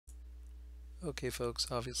Okay folks,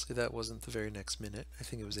 obviously that wasn't the very next minute. I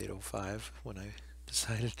think it was 8:05 when I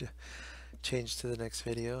decided to change to the next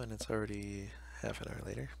video, and it's already half an hour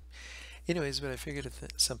later. Anyways, but I figured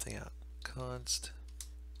something out. Const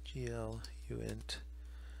gl uint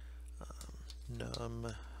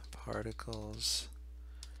num particles.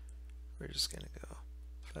 We're just gonna go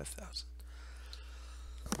 5,000.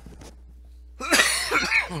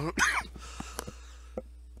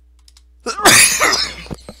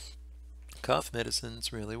 Cough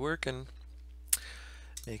medicine's really working.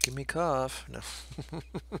 Making me cough. No.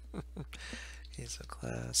 Okay, so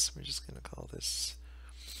class, we're just going to call this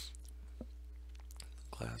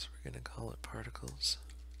class, we're going to call it particles.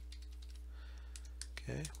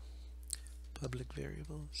 Okay. Public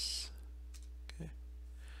variables. Okay.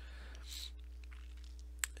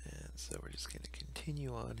 And so we're just going to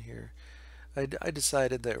continue on here. I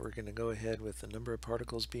decided that we're going to go ahead with the number of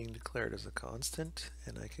particles being declared as a constant,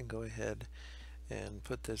 and I can go ahead and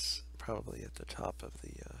put this probably at the top of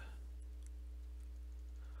the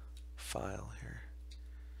file here.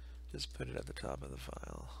 Just put it at the top of the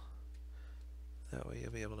file. That way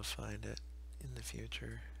you'll be able to find it in the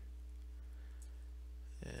future.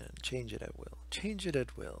 And change it at will. Change it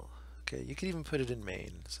at will. Okay, you could even put it in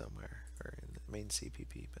main somewhere, or in the main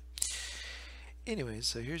CPP. But anyways,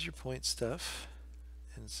 so here's your point stuff.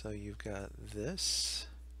 And so you've got this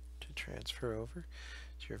to transfer over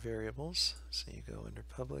to your variables. So you go under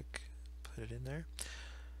public, put it in there.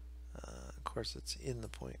 Of course, it's in the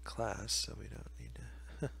point class, so we don't need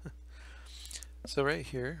to. So right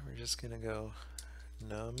here, we're just going to go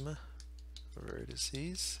num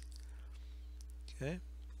vertices. Okay.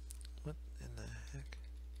 What in the heck?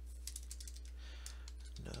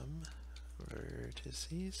 Num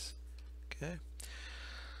vertices. Okay.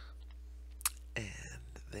 And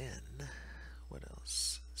then, what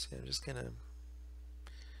else? See, I'm just going to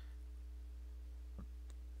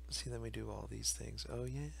see, then we do all these things. Oh,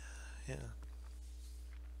 yeah. Yeah.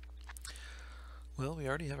 Well, we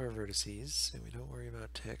already have our vertices, and we don't worry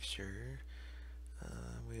about texture.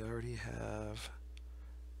 We already have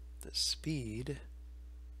the speed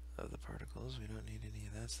of the particles. We don't need any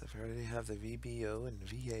of that stuff. We already have the VBO and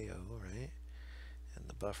VAO, right? And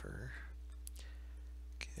the buffer.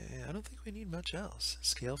 Okay, I don't think we need much else.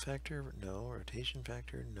 Scale factor, no. Rotation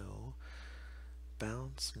factor, no.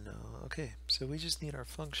 Bounce, no. Okay, so we just need our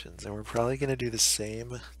functions, and we're probably going to do the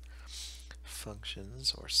same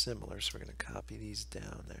functions or similar, so we're going to copy these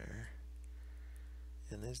down there.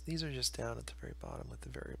 And these are just down at the very bottom with the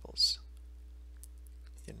variables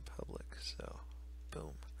in public, so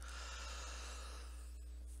boom.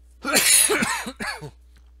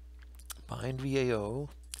 Bind VAO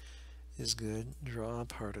is good. Draw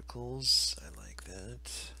particles, I like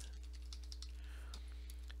that.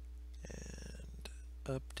 And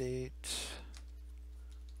update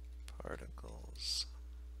particles.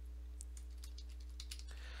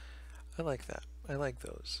 I like that. I like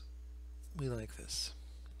those. We like this.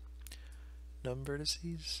 Num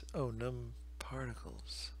vertices? Oh, num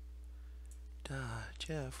particles. Duh,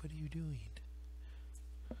 Jeff, what are you doing?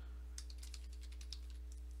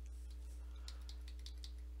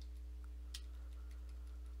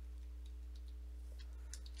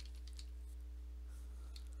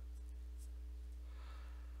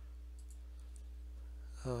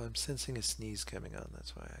 Oh, I'm sensing a sneeze coming on.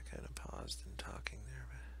 That's why I kind of paused in talking there,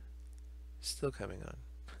 but it's still coming on.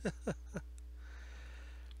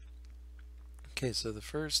 Okay, so the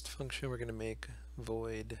first function we're going to make,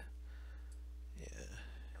 void, yeah,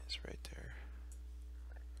 it's right there.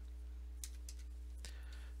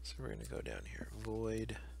 So we're going to go down here,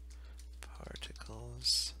 void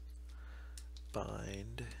particles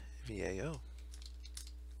bind VAO.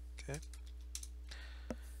 Okay.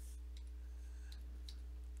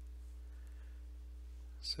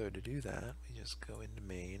 So to do that, we just go into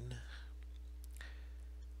main.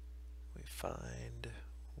 We find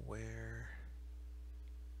where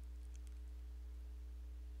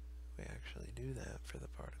we actually do that for the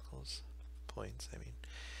particles. Points, I mean.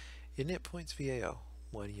 Init points VAO.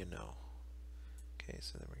 What do you know? Okay,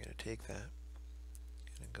 so then we're going to take that.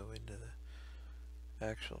 Going to go into the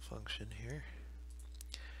actual function here.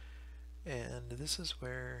 And this is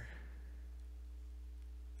where,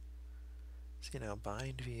 see now,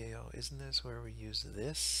 bind VAO, isn't this where we use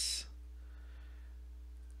this?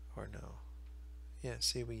 Or no? Yeah,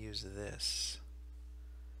 see, we use this.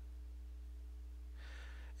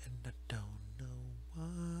 And I don't know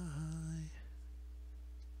why.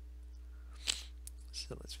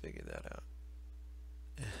 So let's figure that out.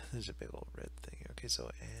 There's a big old red thing here. Okay,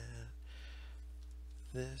 so add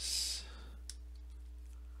this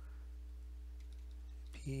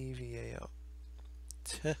PVAO.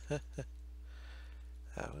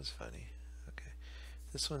 That was funny. Okay.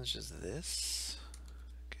 This one's just this.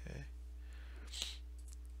 Okay.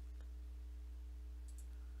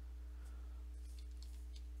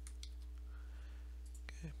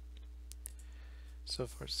 Okay. So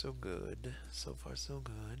far so good. So far so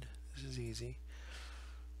good. This is easy.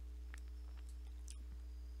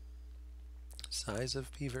 Size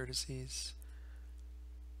of p vertices.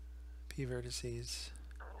 P vertices.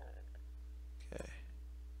 Okay.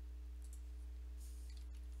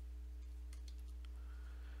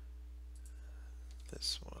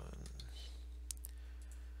 This one.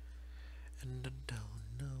 And I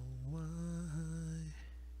don't know why.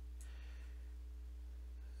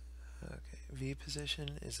 Okay. V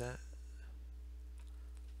position, is that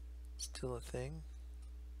still a thing?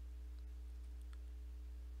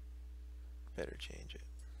 Better change it.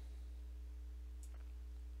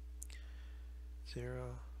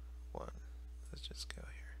 0, 1. Let's just go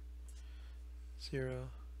here. 0,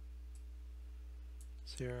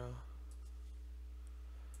 0,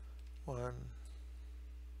 1,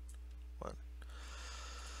 1.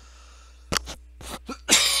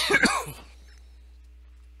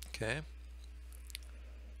 Okay.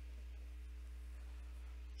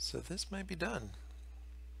 So this might be done.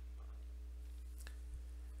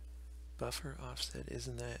 Buffer offset,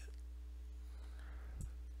 isn't that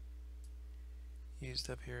used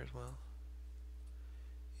up here as well?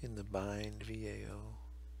 In the bind VAO.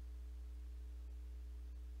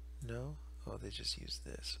 No? Oh, they just use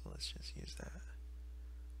this. Well, let's just use that.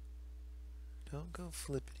 Don't go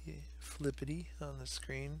flippity on the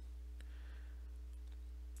screen.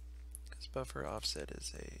 Because buffer offset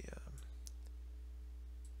is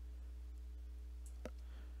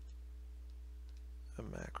a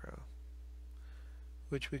macro,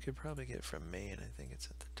 which we could probably get from main. I think it's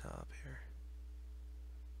at the top here.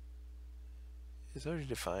 It's already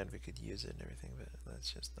defined, we could use it and everything, but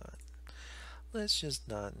let's just not. Let's just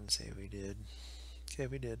not and say we did. Okay,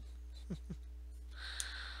 we did.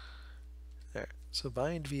 There. So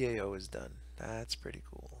bind VAO is done. That's pretty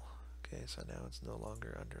cool. Okay, so now it's no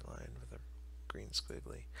longer underlined with a green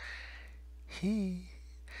squiggly.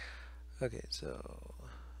 Okay, so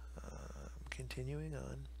continuing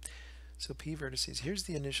on. So p vertices. Here's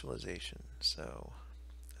the initialization. So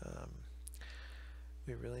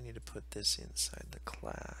we really need to put this inside the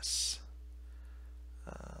class.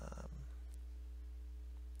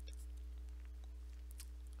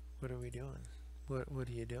 What are we doing? What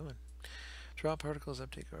are you doing? Draw particles,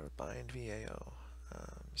 update or bind VAO.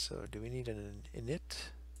 So do we need an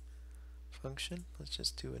init function? Let's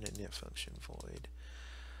just do an init function void.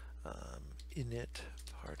 Init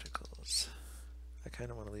particles. I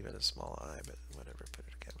kind of want to leave it a small I, but whatever, put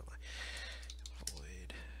it a capital I.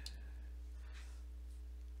 Void.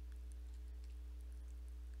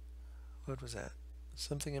 What was that?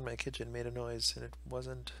 Something in my kitchen made a noise, and it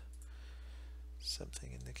wasn't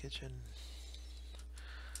something in the kitchen.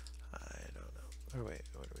 I don't know. Or wait,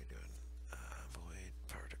 what are we doing? Void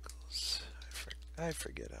particles. I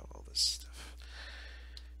forget how all this stuff.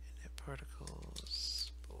 Init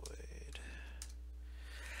particles. Void.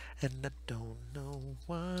 And I don't know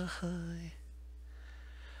why.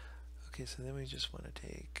 Okay, so then we just want to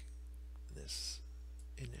take this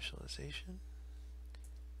initialization.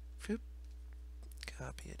 Whoop,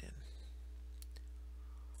 copy it in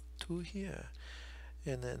to here.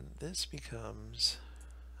 And then this becomes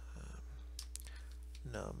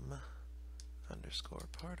num underscore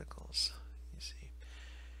particles, you see.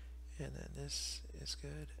 And then this is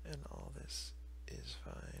good, and all this is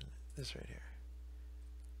fine. This right here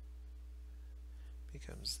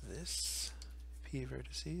becomes this p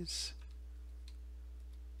vertices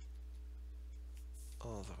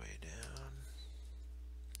all the way down.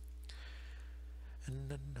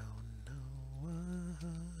 And I don't know why.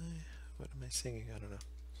 What am I singing? I don't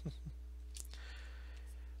know.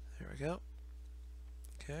 There we go.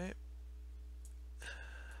 Okay.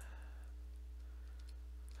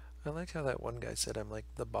 I like how that one guy said I'm like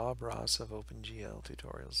the Bob Ross of OpenGL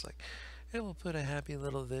tutorials. Like, hey, we'll put a happy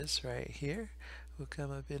little this right here. We'll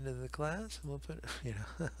come up into the class and we'll put, you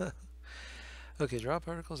know. Okay, draw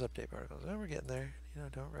particles, update particles. Oh, we're getting there. You know,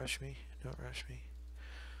 don't rush me. Don't rush me.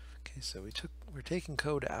 Okay, so we're taking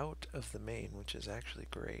code out of the main, which is actually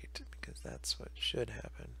great because that's what should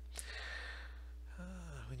happen.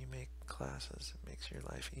 When you make classes, it makes your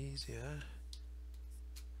life easier.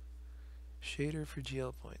 Shader for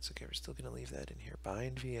GL points. Okay, we're still going to leave that in here.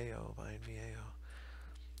 Bind VAO, bind VAO.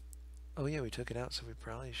 Oh yeah, we took it out, so we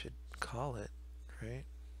probably should call it, right?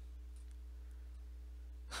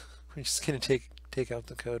 We're just going to take out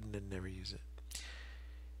the code and then never use it.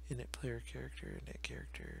 init player character, init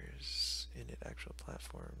characters, init actual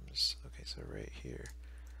platforms. Okay, so right here,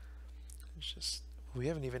 it's just, we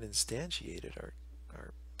haven't even instantiated our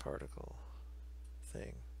particle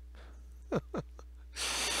thing.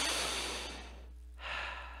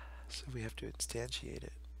 So we have to instantiate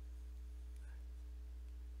it.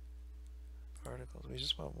 Particles, we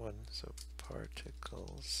just want one, so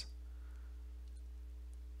particles.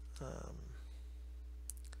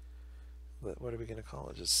 What are we going to call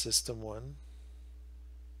it? Just system1?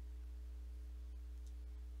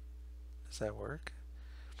 Does that work?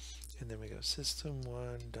 And then we go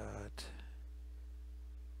system1 dot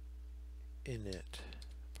init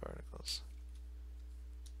particles.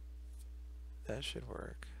 That should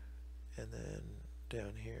work. And then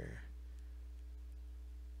down here,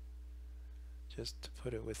 just to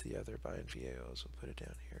put it with the other bind VAOs, we'll put it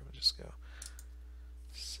down here. We'll just go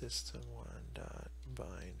system1 dot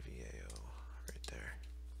bind VAO right there.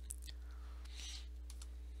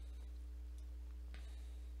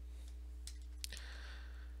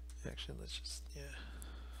 Actually, let's just, yeah.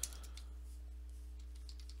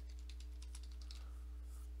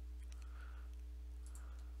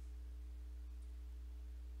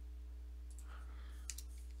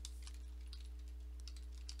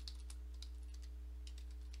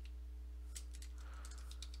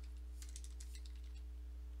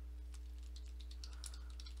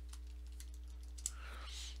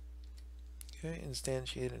 Okay,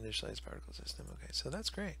 instantiate initialize particle system. Okay, so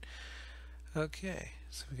that's great. Okay,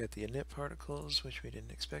 so we got the init particles, which we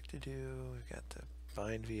didn't expect to do. We've got the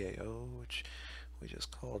bind VAO, which we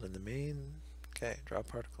just called in the main. Okay, draw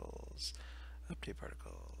particles, update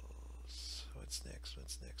particles. What's next?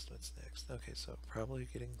 What's next? What's next? Okay, so probably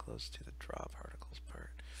getting close to the draw particles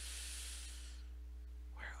part.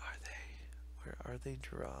 Where are they? Where are they?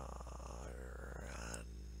 Drawn.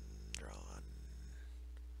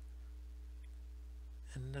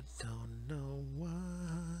 And I don't know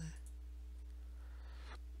why.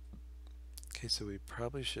 Okay, so we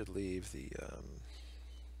probably should leave the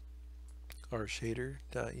our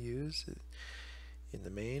shader.use in the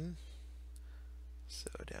main. So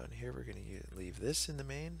down here we're going to leave this in the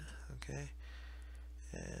main, okay?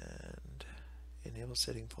 And enable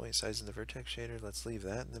setting point size in the vertex shader. Let's leave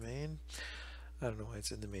that in the main. I don't know why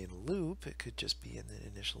it's in the main loop. It could just be in the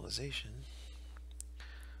initialization.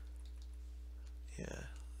 Yeah,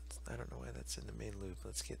 I don't know why that's in the main loop.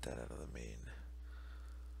 Let's get that out of the main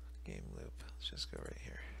game loop. Let's just go right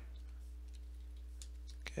here.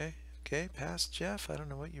 Okay, pass, Jeff. I don't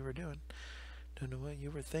know what you were doing. Don't know what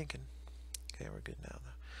you were thinking. Okay, we're good now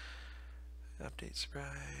though. Update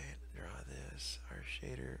sprite, draw this, our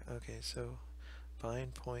shader. Okay, so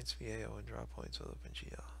bind points VAO and draw points with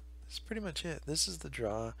OpenGL. That's pretty much it. This is the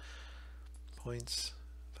draw points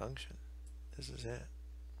function. This is it.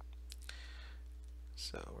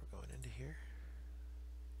 So we're going into here.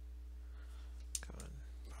 Going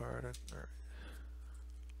particle,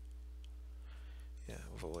 yeah,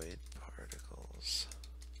 void particles.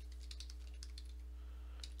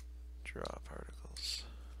 Draw particles.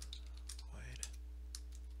 Void.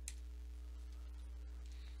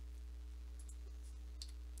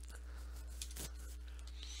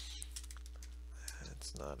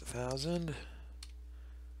 That's not 1,000.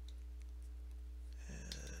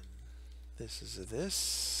 This is a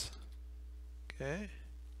this. Okay.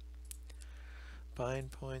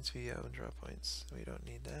 Bind points, VO, and draw points. We don't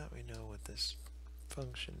need that. We know what this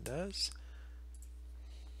function does.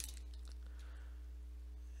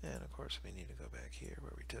 And of course we need to go back here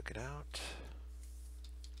where we took it out.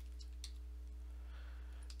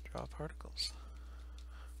 Draw particles.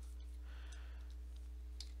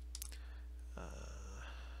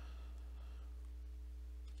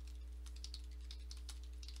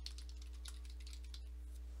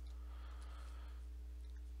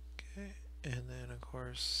 Okay, and then of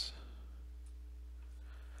course,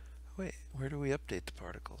 wait, where do we update the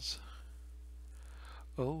particles?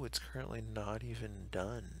 Oh, it's currently not even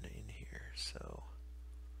done in here, so.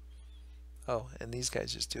 Oh, and these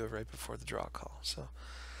guys just do it right before the draw call, so.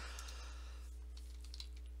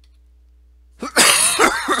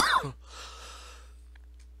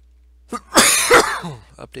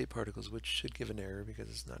 Update particles, which should give an error because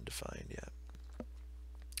it's not defined yet.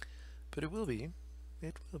 But it will be.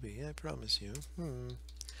 It will be, I promise you.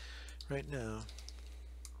 Right now.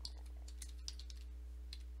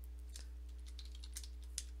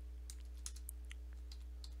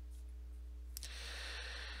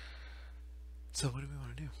 So what do we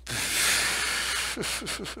want to do?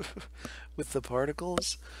 With the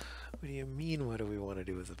particles? What do you mean, what do we want to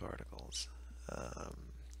do with the particles?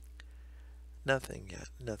 Nothing yet.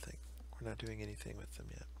 Nothing. We're not doing anything with them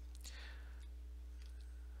yet.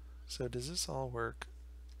 So does this all work?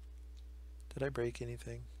 Did I break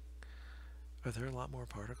anything? Are there a lot more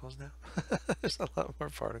particles now? There's a lot more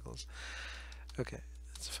particles. Okay,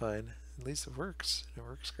 that's fine. At least it works. It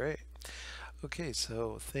works great. Okay,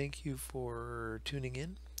 so thank you for tuning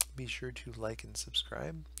in. Be sure to like and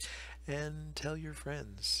subscribe, and tell your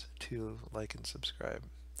friends to like and subscribe.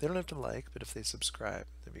 They don't have to like, but if they subscribe,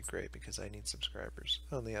 that'd be great because I need subscribers.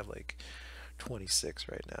 I only have like 26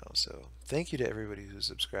 right now, so thank you to everybody who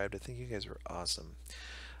subscribed. I think you guys were awesome.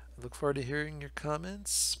 I look forward to hearing your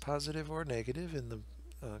comments, positive or negative, in the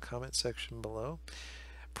comment section below.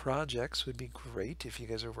 Projects would be great if you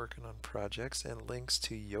guys are working on projects, and links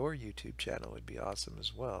to your YouTube channel would be awesome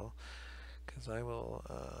as well, because I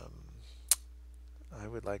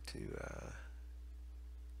would like to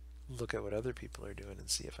look at what other people are doing and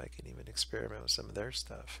see if I can even experiment with some of their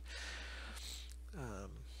stuff.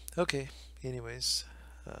 Okay, anyways,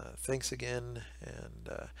 thanks again, and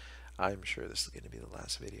I'm sure this is going to be the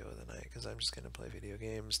last video of the night because I'm just going to play video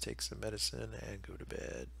games, take some medicine, and go to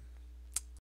bed.